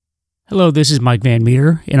Hello, this is Mike Van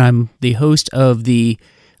Meter, and I'm the host of the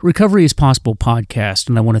Recovery is Possible podcast,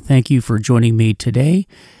 and I want to thank you for joining me today.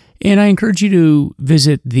 And I encourage you to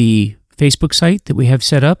visit the Facebook site that we have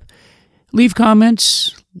set up. Leave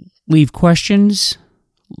comments, leave questions,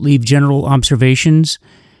 leave general observations,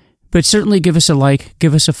 but certainly give us a like,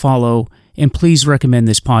 give us a follow, and please recommend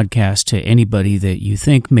this podcast to anybody that you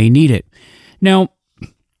think may need it. Now,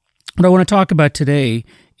 what I want to talk about today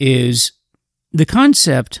is the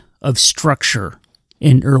concept of structure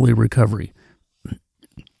in early recovery.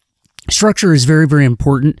 Structure is very, very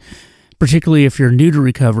important, particularly if you're new to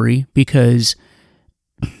recovery, because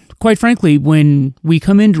quite frankly, when we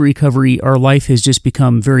come into recovery, our life has just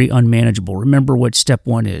become very unmanageable. Remember what step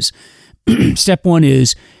one is. Step one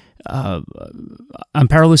is, I'm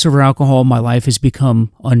powerless over alcohol. My life has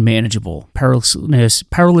become unmanageable.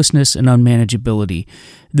 Powerlessness and unmanageability.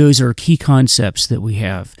 Those are key concepts that we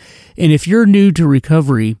have. And if you're new to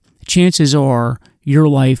recovery, chances are your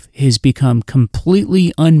life has become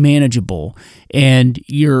completely unmanageable, and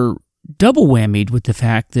you're double whammied with the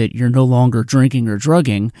fact that you're no longer drinking or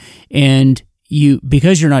drugging, and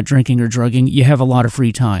because you're not drinking or drugging, you have a lot of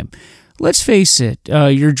free time. Let's face it,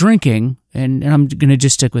 you're drinking, and I'm going to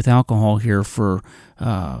just stick with alcohol here for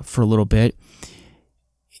a little bit.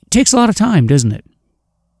 It takes a lot of time, doesn't it?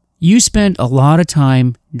 You spent a lot of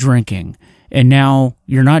time drinking, and now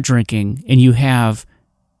you're not drinking, and you have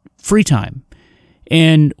free time.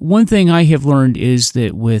 And one thing I have learned is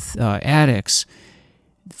that with addicts,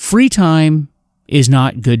 free time is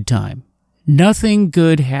not good time. Nothing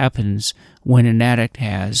good happens when an addict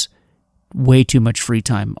has way too much free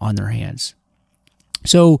time on their hands.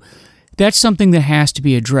 So that's something that has to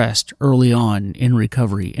be addressed early on in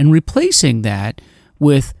recovery, and replacing that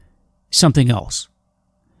with something else.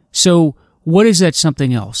 So what is that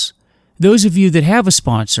something else? Those of you that have a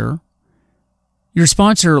sponsor, your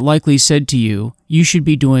sponsor likely said to you, you should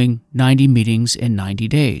be doing 90 meetings in 90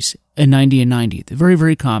 days. 90 and 90. Very,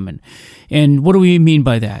 very common. And what do we mean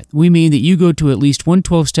by that? We mean that you go to at least one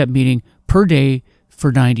 12-step meeting per day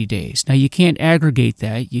for 90 days. Now, you can't aggregate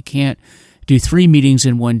that. You can't do 3 meetings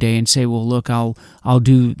in one day and say, well, look, I'll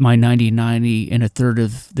do my 90 and 90 in a third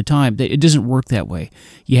of the time. It doesn't work that way.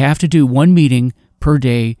 You have to do 1 meeting per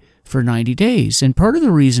day for 90 days. And part of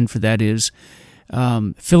the reason for that is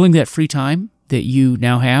filling that free time that you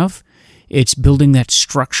now have. It's building that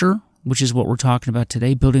structure, which is what we're talking about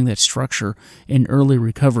today, building that structure in early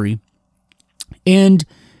recovery, and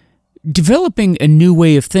developing a new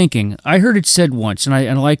way of thinking. I heard it said once, and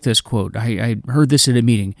I like this quote. I heard this at a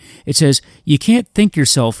meeting. It says, you can't think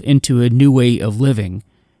yourself into a new way of living.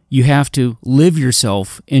 You have to live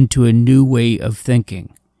yourself into a new way of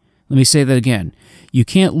thinking. Let me say that again. You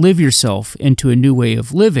can't live yourself into a new way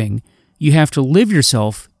of living. You have to live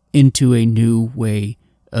yourself into a new way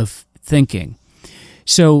of thinking.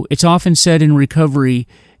 So it's often said in recovery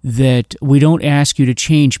that we don't ask you to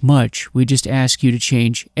change much. We just ask you to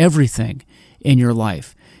change everything in your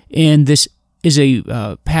life. And this is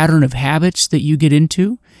a pattern of habits that you get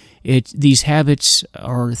into. These habits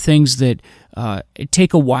are things that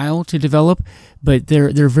take a while to develop, but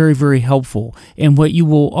they're very, very helpful. And what you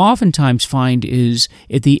will oftentimes find is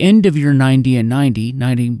at the end of your 90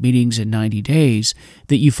 meetings in 90 days,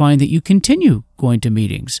 that you find that you continue going to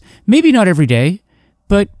meetings. Maybe not every day,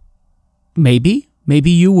 but maybe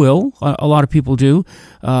you will. A lot of people do.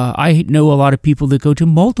 I know a lot of people that go to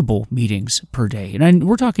multiple meetings per day. And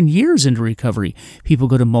we're talking years into recovery. People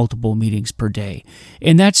go to multiple meetings per day.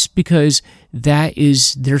 And that's because that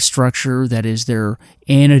is their structure. That is their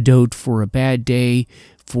antidote for a bad day,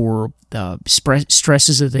 for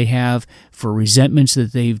stresses that they have, for resentments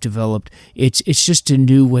that they've developed. It's just a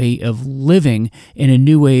new way of living and a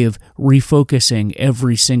new way of refocusing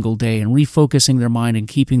every single day and refocusing their mind and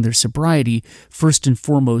keeping their sobriety first and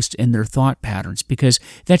foremost in their thought patterns, because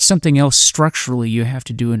that's something else structurally you have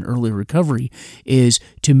to do in early recovery, is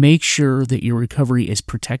to make sure that your recovery is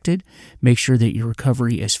protected, make sure that your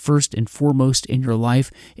recovery is first and foremost in your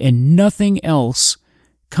life, and nothing else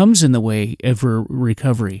comes in the way of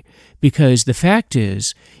recovery. Because the fact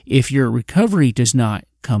is, if your recovery does not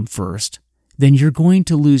come first, then you're going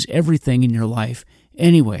to lose everything in your life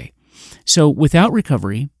anyway. So without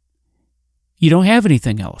recovery, you don't have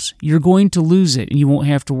anything else. You're going to lose it, and you won't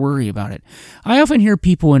have to worry about it. I often hear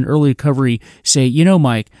people in early recovery say,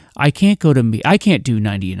 Mike, I can't do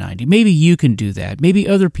 90 and 90. Maybe you can do that. Maybe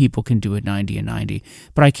other people can do it 90 and 90,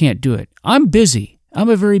 but I can't do it. I'm busy. I'm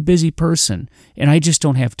a very busy person, and I just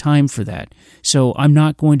don't have time for that. So I'm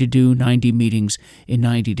not going to do 90 meetings in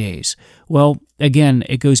 90 days. Well, again,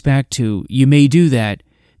 it goes back to, you may do that,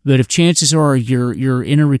 But if chances are you're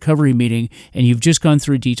in a recovery meeting and you've just gone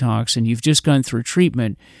through detox and you've just gone through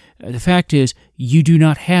treatment, the fact is you do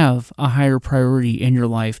not have a higher priority in your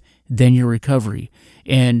life than your recovery.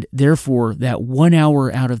 And therefore, that 1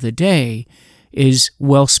 hour out of the day is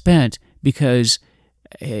well spent, because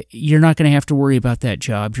you're not going to have to worry about that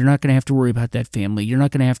job. You're not going to have to worry about that family. You're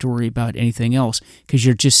not going to have to worry about anything else, because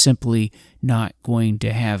you're just simply not going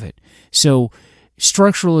to have it. So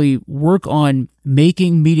structurally work on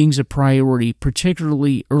making meetings a priority,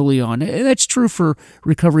 particularly early on. And that's true for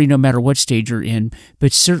recovery no matter what stage you're in,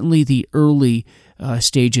 but certainly the early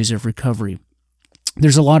stages of recovery.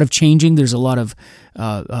 There's a lot of changing. There's a lot of,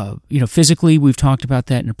 physically, we've talked about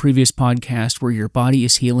that in a previous podcast, where your body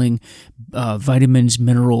is healing vitamins,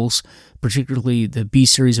 minerals, particularly the B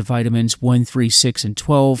series of vitamins, 1, 3, 6, and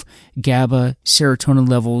 12, GABA, serotonin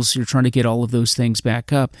levels. You're trying to get all of those things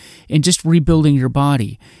back up and just rebuilding your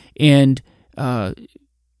body. And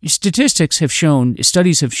studies have shown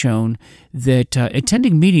that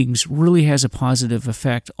attending meetings really has a positive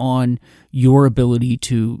effect on your ability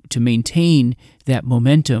to maintain that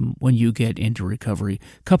momentum when you get into recovery,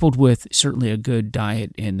 coupled with certainly a good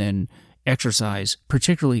diet, and then exercise,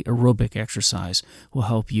 particularly aerobic exercise, will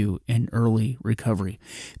help you in early recovery.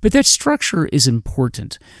 But that structure is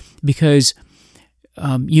important, because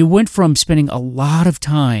you went from spending a lot of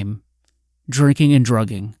time drinking and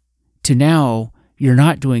drugging to now you're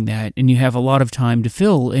not doing that, and you have a lot of time to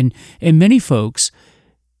fill. And many folks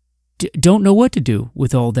don't know what to do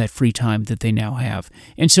with all that free time that they now have.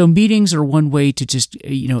 And so meetings are one way to just,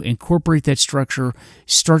 incorporate that structure,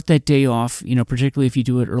 start that day off, particularly if you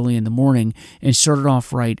do it early in the morning, and start it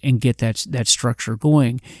off right and get that structure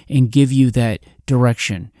going and give you that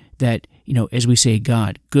direction, that, as we say,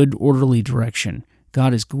 good orderly direction.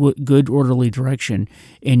 God is good orderly direction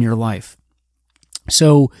in your life.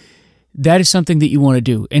 So that is something that you want to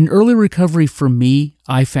do. In early recovery for me,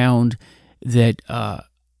 I found that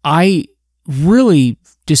I really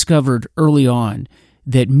discovered early on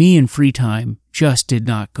that me and free time just did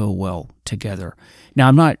not go well together. Now,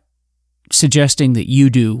 I'm not suggesting that you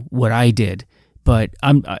do what I did, but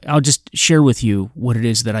I'll just share with you what it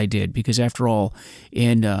is that I did, because after all,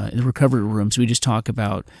 in the recovery rooms, we just talk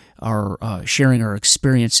about our sharing our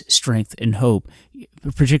experience, strength, and hope,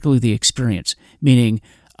 particularly the experience, meaning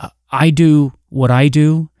I do what I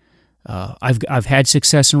do. I've had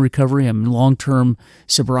success in recovery. I'm in long-term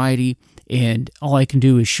sobriety, and all I can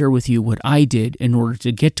do is share with you what I did in order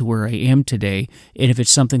to get to where I am today. And if it's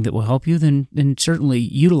something that will help you, then certainly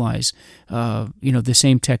utilize the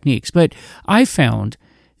same techniques. But I found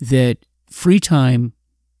that free time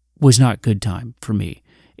was not good time for me,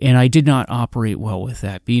 and I did not operate well with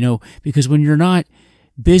that. Because when you're not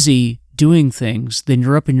busy doing things, then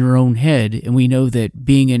you're up in your own head, and we know that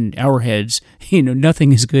being in our heads,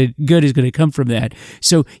 nothing is good is going to come from that.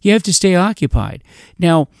 So you have to stay occupied.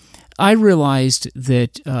 Now, I realized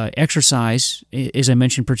that exercise, as I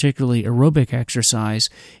mentioned, particularly aerobic exercise,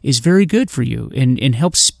 is very good for you and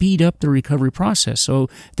helps speed up the recovery process. So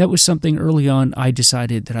that was something early on I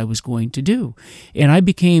decided that I was going to do. And I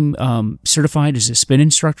became certified as a spin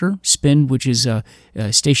instructor. Spin, which is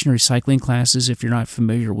stationary cycling classes, if you're not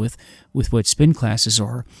familiar with what spin classes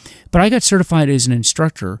are. But I got certified as an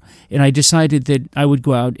instructor, and I decided that I would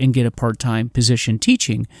go out and get a part-time position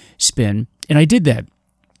teaching spin, and I did that.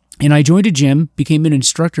 And I joined a gym, became an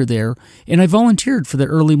instructor there, and I volunteered for the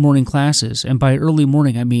early morning classes. And by early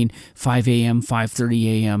morning, I mean 5 a.m.,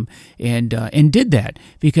 5:30 a.m., and did that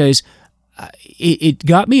because it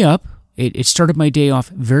got me up. It started my day off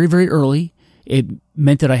very, very early. It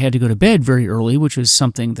meant that I had to go to bed very early, which was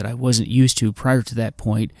something that I wasn't used to prior to that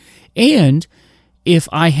point. And if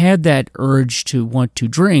I had that urge to want to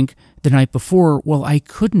drink the night before, well, I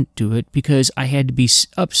couldn't do it because I had to be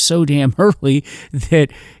up so damn early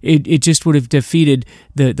that it just would have defeated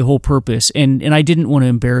the whole purpose. And I didn't want to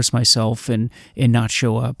embarrass myself and not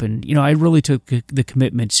show up. And, I really took the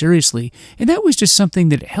commitment seriously. And that was just something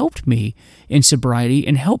that helped me in sobriety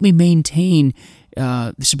and helped me maintain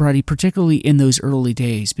sobriety, particularly in those early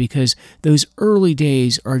days, because those early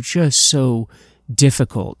days are just so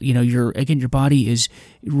difficult. Your body is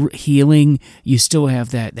healing. You still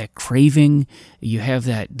have that craving. You have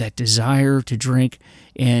that desire to drink,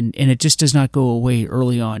 and it just does not go away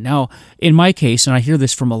early on. Now, in my case, and I hear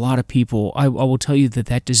this from a lot of people, I will tell you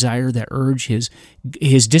that desire, that urge has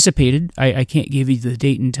dissipated. I can't give you the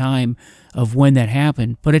date and time of when that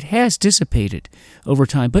happened, but it has dissipated over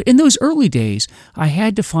time. But in those early days, I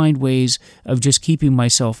had to find ways of just keeping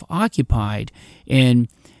myself occupied and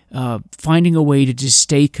finding a way to just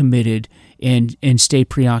stay committed and stay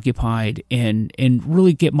preoccupied and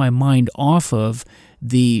really get my mind off of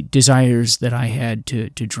the desires that I had to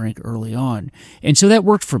drink early on. And so that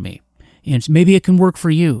worked for me. And maybe it can work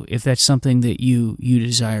for you if that's something that you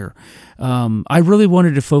desire. I really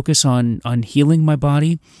wanted to focus on healing my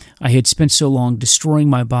body. I had spent so long destroying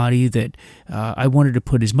my body that I wanted to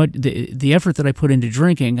put as much the effort that I put into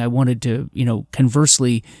drinking. I wanted to,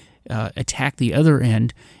 conversely attack the other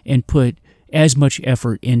end and put as much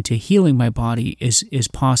effort into healing my body as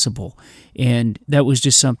possible. And that was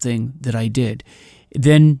just something that I did.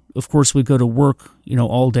 Then, of course, we'd go to work,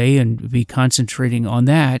 all day and be concentrating on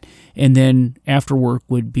that. And then after work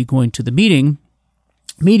would be going to the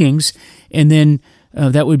meetings. And then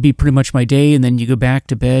that would be pretty much my day. And then you go back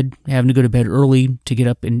to bed, having to go to bed early to get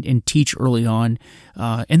up and teach early on.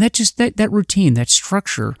 And that routine, that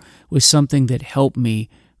structure was something that helped me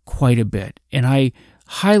quite a bit. And I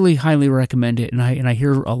highly, highly recommend it. And I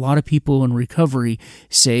hear a lot of people in recovery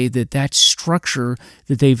say that structure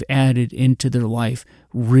that they've added into their life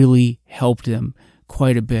really helped them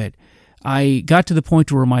quite a bit. I got to the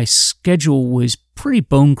point where my schedule was pretty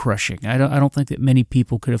bone crushing. I don't think that many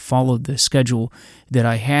people could have followed the schedule that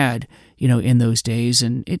I had, in those days.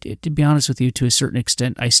 And to be honest with you, to a certain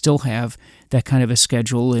extent, I still have that kind of a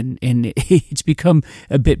schedule, and it's become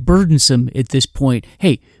a bit burdensome at this point.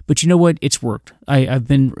 Hey, but you know what? It's worked. I've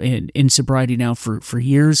been in sobriety now for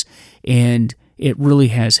years, and it really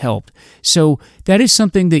has helped. So that is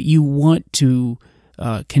something that you want to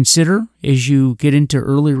consider as you get into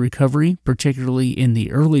early recovery, particularly in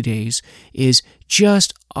the early days, is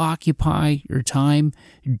just occupy your time.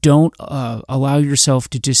 Don't allow yourself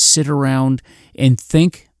to just sit around and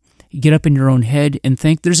think, get up in your own head and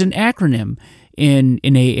think. There's an acronym in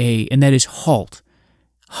AA, and that is HALT.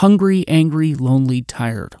 Hungry, angry, lonely,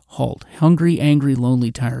 tired. HALT. Hungry, angry,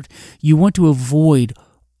 lonely, tired. You want to avoid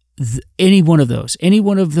any one of those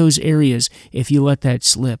areas. If you let that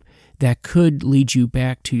slip, that could lead you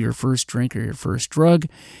back to your first drink or your first drug,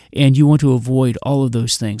 and you want to avoid all of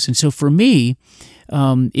those things. And so for me,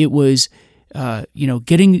 it was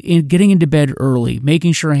getting into bed early,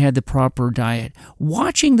 making sure I had the proper diet,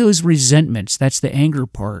 watching those resentments. That's the anger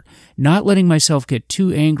part. Not letting myself get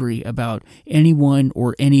too angry about anyone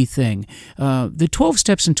or anything. The 12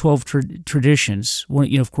 Steps and 12 Traditions.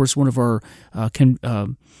 Of course, one of our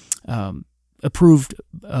approved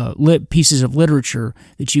pieces of literature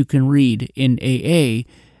that you can read in AA,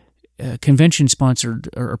 convention-sponsored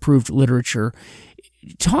or approved literature,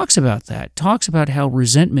 talks about that, talks about how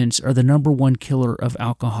resentments are the number one killer of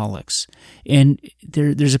alcoholics. And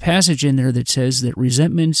there's a passage in there that says that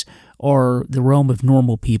resentments are the realm of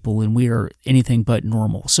normal people, and we are anything but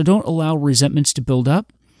normal. So don't allow resentments to build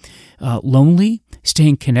up. Lonely,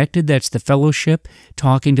 staying connected, that's the fellowship,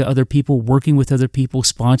 talking to other people, working with other people,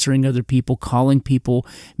 sponsoring other people, calling people,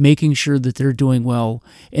 making sure that they're doing well.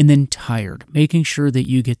 And then tired, making sure that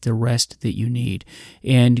you get the rest that you need.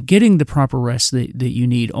 And getting the proper rest that you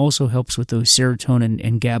need also helps with those serotonin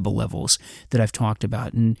and GABA levels that I've talked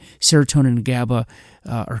about. And serotonin and GABA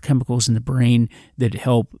are chemicals in the brain that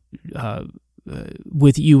help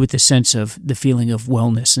with the sense of the feeling of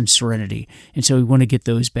wellness and serenity. And so we want to get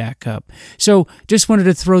those back up. So just wanted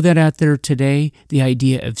to throw that out there today, the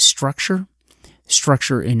idea of structure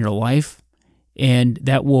in your life, and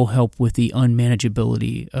that will help with the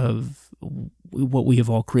unmanageability of what we have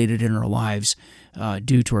all created in our lives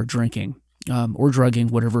due to our drinking or drugging,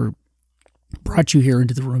 whatever brought you here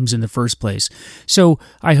into the rooms in the first place. So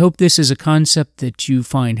I hope this is a concept that you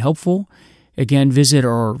find helpful. Again, visit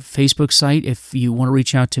our Facebook site if you want to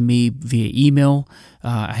reach out to me via email.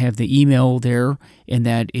 I have the email there, and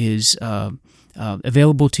that is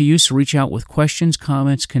available to you. So reach out with questions,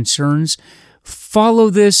 comments, concerns. Follow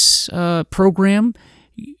this program.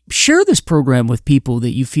 Share this program with people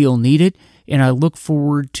that you feel need it, and I look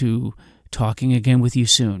forward to talking again with you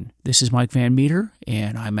soon. This is Mike Van Meter,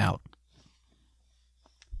 and I'm out.